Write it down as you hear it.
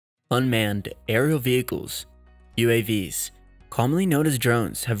Unmanned aerial vehicles, UAVs, commonly known as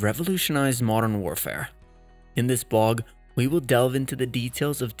drones, have revolutionized modern warfare. In this blog, we will delve into the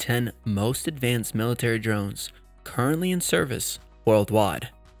details of 10 most advanced military drones currently in service worldwide.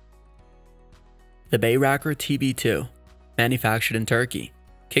 The Bayraktar TB2, manufactured in Turkey,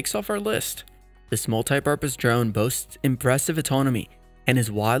 kicks off our list. This multi-purpose drone boasts impressive autonomy and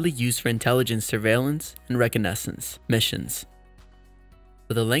is widely used for intelligence, surveillance, and reconnaissance missions.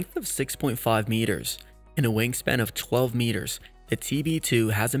 With a length of 6.5 meters and a wingspan of 12 meters, the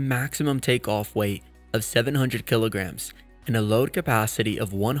TB2 has a maximum takeoff weight of 700 kilograms and a load capacity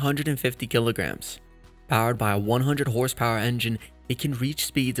of 150 kilograms. Powered by a 100 horsepower engine, it can reach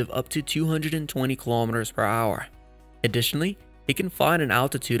speeds of up to 220 kilometers per hour. Additionally, it can fly at an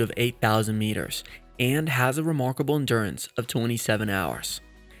altitude of 8,000 meters and has a remarkable endurance of 27 hours.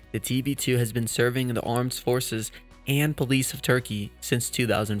 The TB2 has been serving in the armed forces and police of Turkey since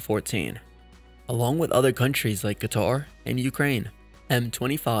 2014, along with other countries like Qatar and Ukraine.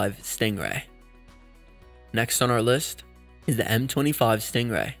 M25 Stingray. Next on our list is the M25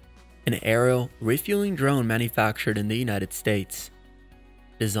 Stingray, an aerial refueling drone manufactured in the United States.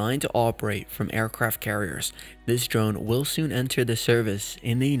 Designed to operate from aircraft carriers, this drone will soon enter the service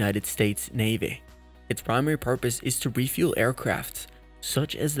in the United States Navy. Its primary purpose is to refuel aircrafts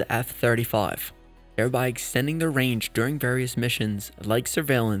such as the F-35, thereby extending their range during various missions like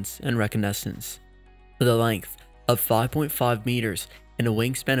surveillance and reconnaissance. With a length of 5.5 meters and a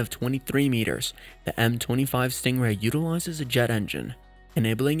wingspan of 23 meters, the M25 Stingray utilizes a jet engine,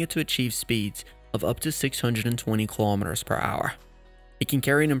 enabling it to achieve speeds of up to 620 kilometers per hour. It can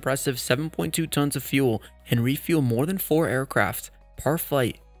carry an impressive 7.2 tons of fuel and refuel more than 4 aircraft per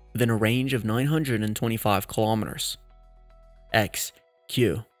flight within a range of 925 kilometers.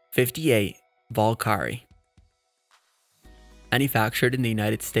 XQ-58 Valkyrie. Manufactured in the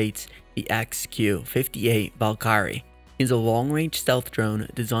United States, the XQ-58 Valkyrie is a long-range stealth drone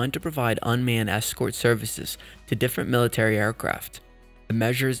designed to provide unmanned escort services to different military aircraft. It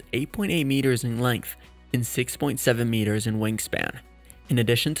measures 8.8 meters in length and 6.7 meters in wingspan. In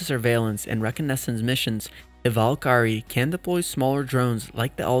addition to surveillance and reconnaissance missions, the Valkyrie can deploy smaller drones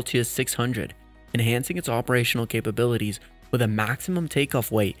like the Altius 600, enhancing its operational capabilities with a maximum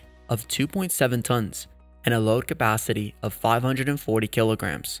takeoff weight of 2.7 tons and a load capacity of 540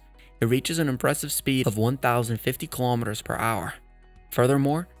 kilograms. It reaches an impressive speed of 1,050 kilometers per hour.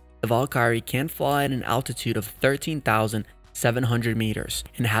 Furthermore, the Valkyrie can fly at an altitude of 13,700 meters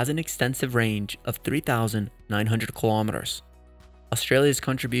and has an extensive range of 3,900 kilometers. Australia's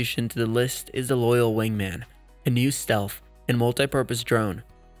contribution to the list is the Loyal Wingman, a new stealth and multi-purpose drone.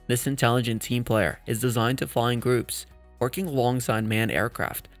 This intelligent team player is designed to fly in groups, working alongside manned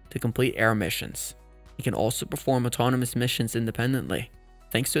aircraft to complete air missions. It can also perform autonomous missions independently,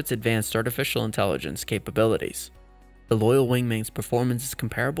 thanks to its advanced artificial intelligence capabilities. The Loyal Wingman's performance is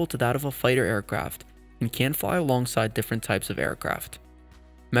comparable to that of a fighter aircraft and can fly alongside different types of aircraft.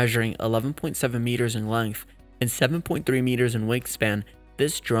 Measuring 11.7 meters in length and 7.3 meters in wingspan,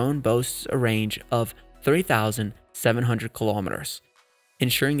 this drone boasts a range of 3,700 kilometers,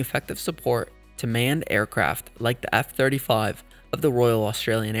 ensuring effective support to manned aircraft like the F-35 of the Royal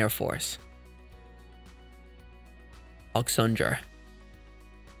Australian Air Force. Aksungur.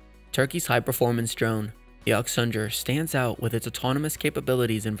 Turkey's high-performance drone, the Aksungur, stands out with its autonomous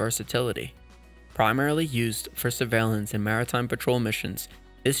capabilities and versatility. Primarily used for surveillance and maritime patrol missions,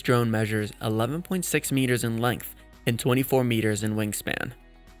 this drone measures 11.6 meters in length and 24 meters in wingspan.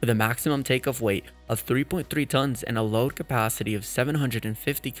 With a maximum takeoff weight of 3.3 tons and a load capacity of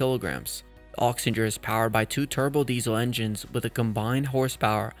 750 kilograms, the Aksungur is powered by 2 turbo diesel engines with a combined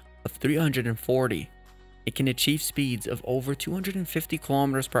horsepower of 340. It can achieve speeds of over 250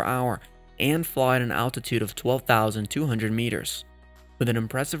 kilometers per hour and fly at an altitude of 12,200 meters. With an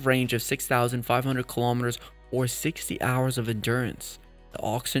impressive range of 6,500 kilometers or 60 hours of endurance, the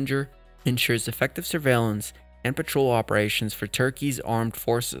Aksungur ensures effective surveillance and patrol operations for Turkey's armed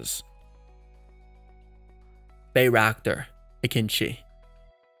forces. Bayraktar Akinci.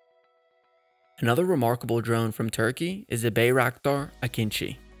 Another remarkable drone from Turkey is the Bayraktar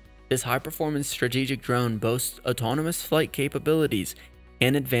Akinci. This high-performance strategic drone boasts autonomous flight capabilities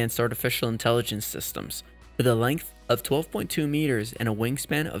and advanced artificial intelligence systems. With a length of 12.2 meters and a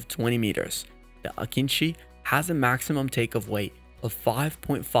wingspan of 20 meters, the Akinci has a maximum takeoff weight of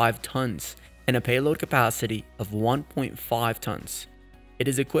 5.5 tons and a payload capacity of 1.5 tons. It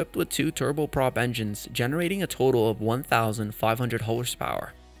is equipped with 2 turboprop engines generating a total of 1,500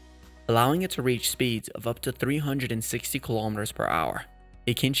 horsepower, allowing it to reach speeds of up to 360 kilometers per hour.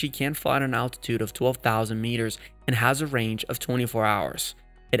 The Akinci can fly at an altitude of 12,000 meters and has a range of 24 hours.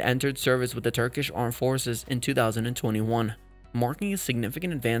 It entered service with the Turkish Armed Forces in 2021, marking a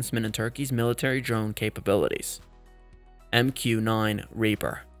significant advancement in Turkey's military drone capabilities. MQ-9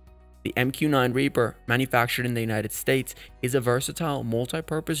 Reaper. The MQ-9 Reaper, manufactured in the United States, is a versatile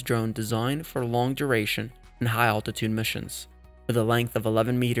multi-purpose drone designed for long-duration and high-altitude missions. With a length of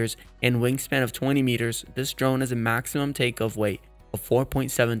 11 meters and wingspan of 20 meters, this drone has a maximum takeoff weight of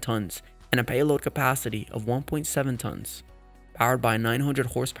 4.7 tons and a payload capacity of 1.7 tons. Powered by a 900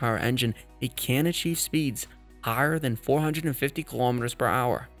 horsepower engine, it can achieve speeds higher than 450 kilometers per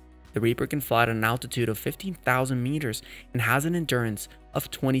hour. The Reaper can fly at an altitude of 15,000 meters and has an endurance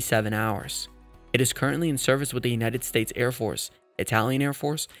of 27 hours. It is currently in service with the United States Air Force, Italian Air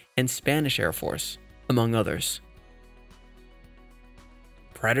Force, and Spanish Air Force, among others.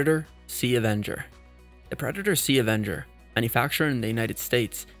 Predator Sea Avenger. The Predator Sea Avenger, manufactured in the United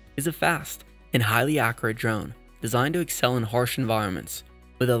States, is a fast and highly accurate drone designed to excel in harsh environments.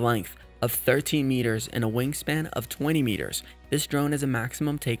 With a length of 13 meters and a wingspan of 20 meters, this drone has a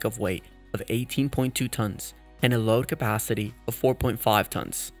maximum takeoff weight of 18.2 tons and a load capacity of 4.5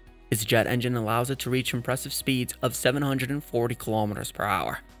 tons. Its jet engine allows it to reach impressive speeds of 740 kilometers per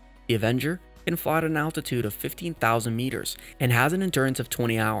hour. The Avenger can fly at an altitude of 15,000 meters and has an endurance of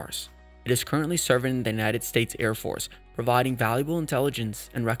 20 hours. It is currently serving in the United States Air Force, providing valuable intelligence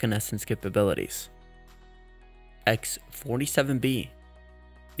and reconnaissance capabilities. X-47B.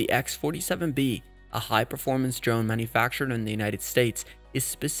 The X-47B, a high-performance drone manufactured in the United States, is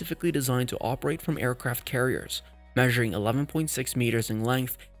specifically designed to operate from aircraft carriers, measuring 11.6 meters in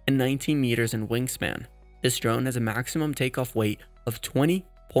length and 19 meters in wingspan. This drone has a maximum takeoff weight of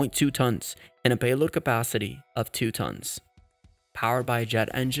 20.2 tons and a payload capacity of 2 tons. Powered by a jet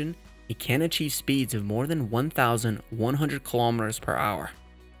engine, it can achieve speeds of more than 1,100 kilometers per hour.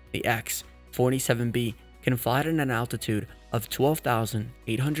 The X-47B can fly at an altitude of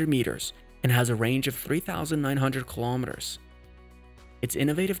 12,800 meters and has a range of 3,900 kilometers. Its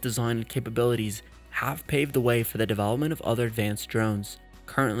innovative design and capabilities have paved the way for the development of other advanced drones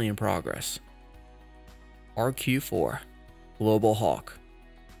currently in progress. RQ-4 Global Hawk.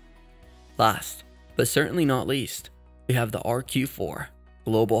 Last, but certainly not least, we have the RQ-4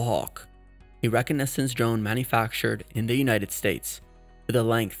 Global Hawk, a reconnaissance drone manufactured in the United States. With a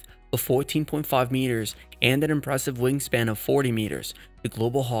length of 14.5 meters and an impressive wingspan of 40 meters, the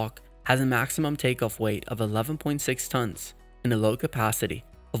Global Hawk has a maximum takeoff weight of 11.6 tons and a load capacity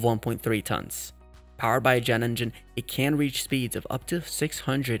of 1.3 tons. Powered by a jet engine, it can reach speeds of up to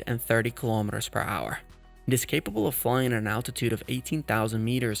 630 kilometers per hour. It is capable of flying at an altitude of 18,000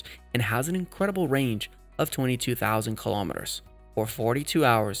 meters and has an incredible range of 22,000 kilometers, or 42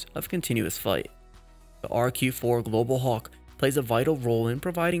 hours of continuous flight. The RQ-4 Global Hawk plays a vital role in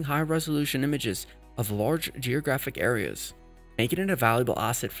providing high-resolution images of large geographic areas, making it a valuable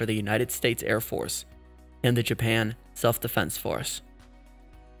asset for the United States Air Force and the Japan Self-Defense Force.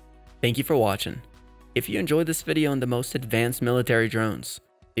 Thank you for watching. If you enjoyed this video on the most advanced military drones,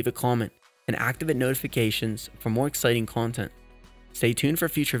 leave a comment and activate notifications for more exciting content. Stay tuned for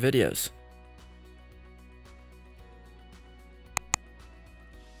future videos.